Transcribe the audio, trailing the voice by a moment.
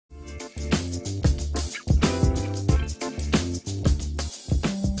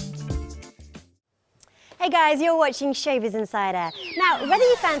Hey guys, you're watching Showbiz Insider. Now, whether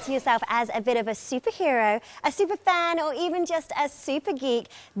you fancy yourself as a bit of a superhero, a super fan, or even just a super geek,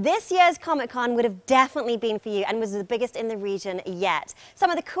 this year's Comic-Con would have definitely been for you and was the biggest in the region yet.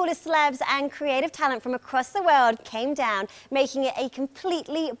 Some of the coolest celebs and creative talent from across the world came down, making it a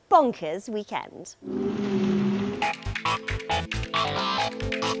completely bonkers weekend.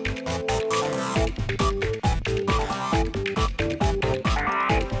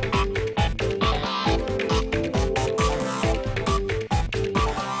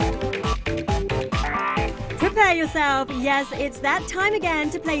 Prepare yourself, yes, it's that time again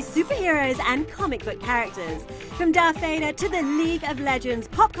to play superheroes and comic book characters. From Darth Vader to the League of Legends,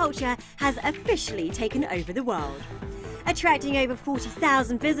 pop culture has officially taken over the world. Attracting over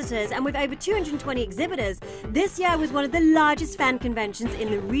 40,000 visitors and with over 220 exhibitors, this year was one of the largest fan conventions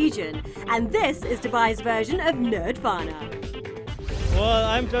in the region. And this is Dubai's version of Nerdvana. Well,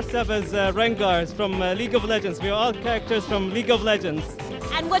 I'm dressed up as Rengar from League of Legends. We are all characters from League of Legends.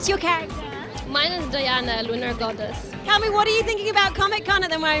 And what's your character? Mine is Diana, Lunar Goddess. Tell me, what are you thinking about Comic-Con at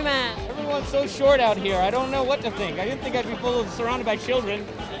the moment? Everyone's so short out here. I don't know what to think. I didn't think I'd be surrounded by children.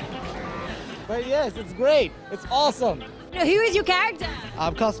 But yes, it's great. It's awesome. Who is your character?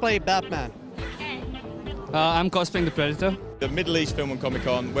 I'm cosplaying Batman. I'm cosplaying the Predator. The Middle East Film and Comic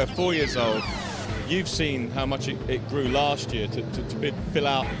Con, we're 4 years old. You've seen how much it grew last year to fill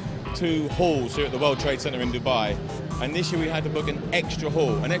out 2 halls here at the World Trade Center in Dubai. And this year we had to book an extra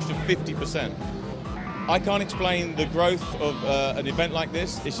hall, an extra 50%. I can't explain the growth of an event like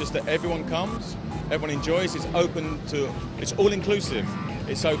this. It's just that everyone comes, everyone enjoys, it's all inclusive.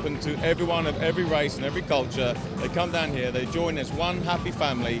 It's open to everyone of every race and every culture. They come down here, they join as one happy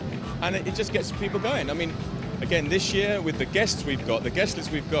family, and it just gets people going. I mean, again, this year with the guests we've got, the guest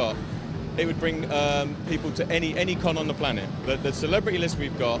list we've got, it would bring people to any con on the planet. The celebrity list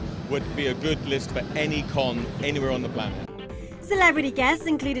we've got would be a good list for any con anywhere on the planet. Celebrity guests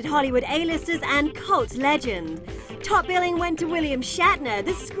included Hollywood A-listers and cult legend. Top billing went to William Shatner,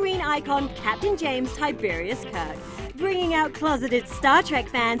 the screen icon Captain James Tiberius Kirk, bringing out closeted Star Trek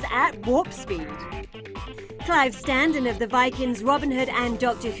fans at warp speed. Clive Standen of the Vikings, Robin Hood and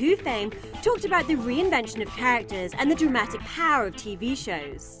Doctor Who fame talked about the reinvention of characters and the dramatic power of TV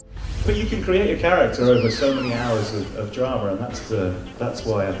shows. But you can create a character over so many hours of drama, and that's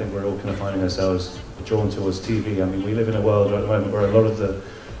why I think we're all kind of finding ourselves drawn towards TV. I mean, we live in a world at the moment where a lot of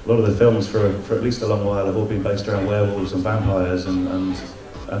the films for at least a long while have all been based around werewolves and vampires, and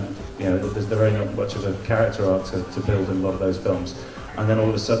you know, there's very not much of a character arc to build in a lot of those films. And then all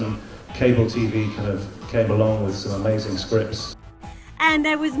of a sudden, cable TV kind of came along with some amazing scripts. And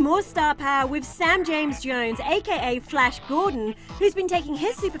there was more star power with Sam James Jones, aka Flash Gordon, who's been taking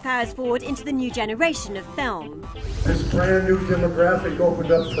his superpowers forward into the new generation of film. This brand new demographic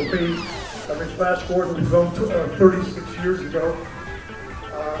opened up for me. I mean, Flash Gordon we filmed 36 years ago.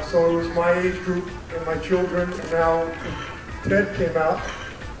 So it was my age group and my children, and now Ted came out.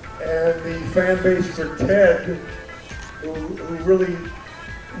 And the fan base for Ted, who really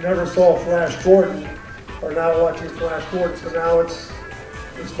never saw Flash Gordon, are now watching Flash Gordon. So now it's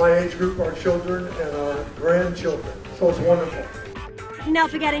my age group, our children, and our grandchildren. So it's wonderful. Not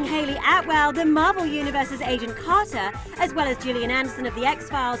forgetting Hayley Atwell, the Marvel Universe's Agent Carter, as well as Gillian Anderson of The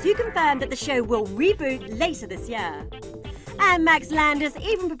X-Files, who confirmed that the show will reboot later this year. And Max Landis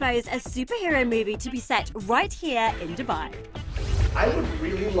even proposed a superhero movie to be set right here in Dubai. I would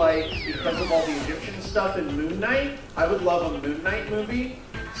really like, because of all the Egyptian stuff in Moon Knight, I would love a Moon Knight movie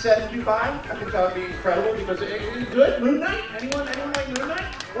set in Dubai. I think that would be incredible because it's good. Moon Knight? Anyone like Moon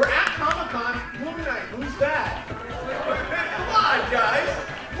Knight? We're at Comic-Con. Moon Knight, who's that? Come on, guys,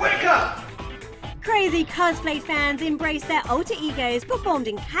 wake up! Crazy cosplay fans embraced their alter egos performed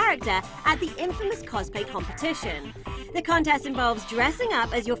in character at the infamous cosplay competition. The contest involves dressing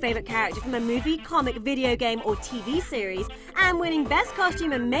up as your favorite character from a movie, comic, video game, or TV series and winning best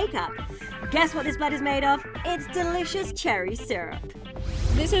costume and makeup. Guess what this blood is made of? It's delicious cherry syrup.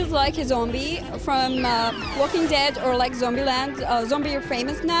 This is like a zombie from Walking Dead or like Zombieland. Zombie are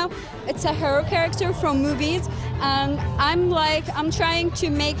famous now. It's a hero character from movies, and I'm trying to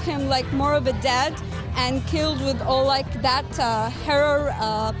make him like more of a dead and killed with all like that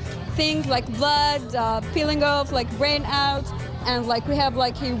horror things like blood, peeling off, like brain out, and like we have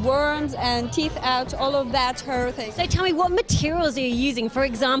like worms and teeth out, all of that horror thing. So tell me, what materials are you using? For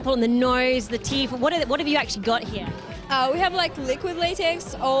example, in the nose, the teeth, what have you actually got here? We have like liquid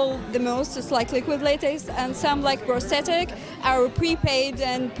latex, the most is like liquid latex, and some like prosthetic, our prepaid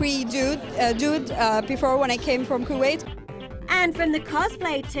and pre-dude before when I came from Kuwait. And from the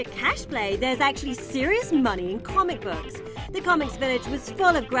cosplay to cash play, there's actually serious money in comic books. The Comics Village was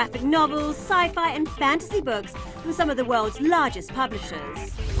full of graphic novels, sci-fi and fantasy books from some of the world's largest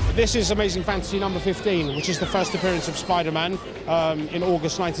publishers. This is Amazing Fantasy number 15, which is the first appearance of Spider-Man in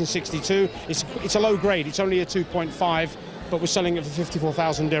August 1962. It's a low grade, it's only a 2.5, but we're selling it for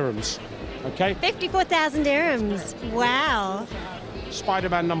 54,000 dirhams. Okay? 54,000 dirhams. Wow.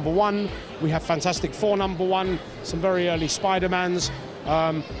 Spider-Man number 1, we have Fantastic Four number 1, some very early Spider-Mans.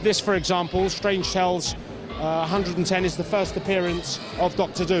 This, for example, Strange Tales 110 is the first appearance of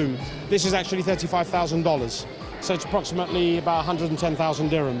Doctor Doom. This is actually $35,000, so it's approximately about 110,000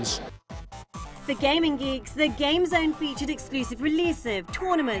 dirhams. For gaming geeks, the Game Zone featured exclusive releases,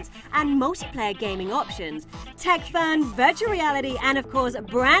 tournaments and multiplayer gaming options, tech fun, virtual reality and of course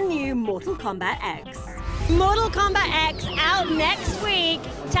brand new Mortal Kombat X. Mortal Kombat X out next week.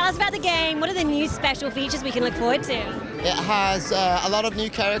 Tell us about the game. What are the new special features we can look forward to? It has a lot of new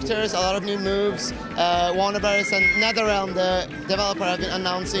characters, a lot of new moves. Warner Bros. And NetherRealm, the developer, have been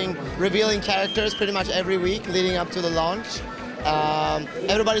announcing, revealing characters pretty much every week leading up to the launch.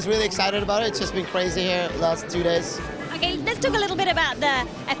 Everybody's really excited about it. It's just been crazy here the last 2 days. Okay, let's talk a little bit about the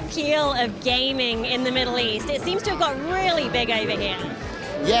appeal of gaming in the Middle East. It seems to have got really big over here.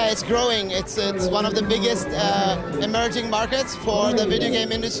 Yeah, it's growing. It's one of the biggest emerging markets for the video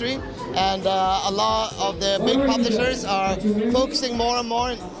game industry, and a lot of the big publishers are focusing more and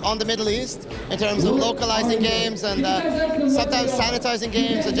more on the Middle East in terms of localizing games and sometimes sanitizing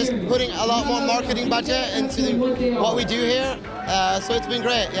games and just putting a lot more marketing budget into what we do here. So it's been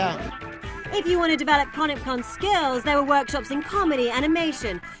great, yeah. If you want to develop Comic-Con skills, there were workshops in comedy,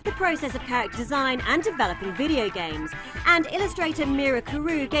 animation, the process of character design and developing video games. And illustrator Mira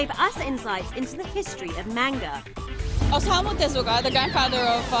Kuru gave us insights into the history of manga. Osamu Tezuka, the grandfather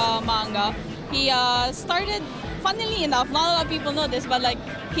of manga, he started, funnily enough, not a lot of people know this, but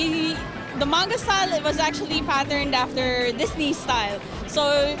the manga style, it was actually patterned after Disney style.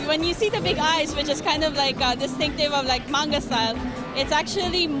 So when you see the big eyes, which is kind of like distinctive of like manga style, it's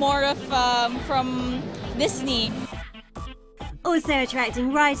actually more of from Disney. Also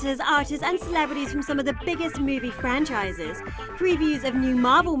attracting writers, artists and celebrities from some of the biggest movie franchises. Previews of new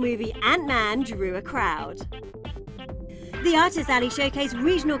Marvel movie Ant-Man drew a crowd. The Artist Alley showcased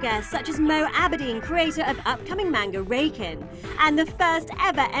regional guests such as Mo Abedin, creator of upcoming manga Reikin, and the first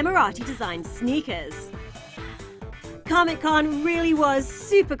ever Emirati-designed sneakers. Comic-Con really was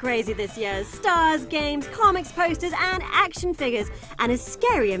super crazy this year. Stars, games, comics, posters and action figures, and a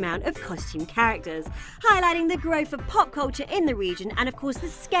scary amount of costume characters, highlighting the growth of pop culture in the region and of course the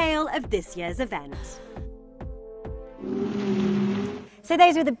scale of this year's event. So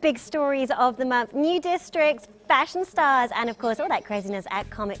those were the big stories of the month. New districts, fashion stars, and of course all that craziness at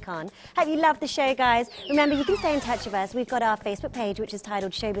Comic-Con. Hope you loved the show, guys. Remember, you can stay in touch with us. We've got our Facebook page, which is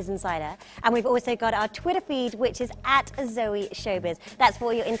titled Showbiz Insider, and we've also got our Twitter feed, which is @ZoeShowbiz. That's for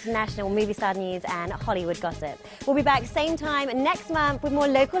all your international movie star news and Hollywood gossip. We'll be back same time next month with more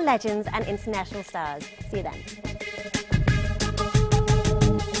local legends and international stars. See you then.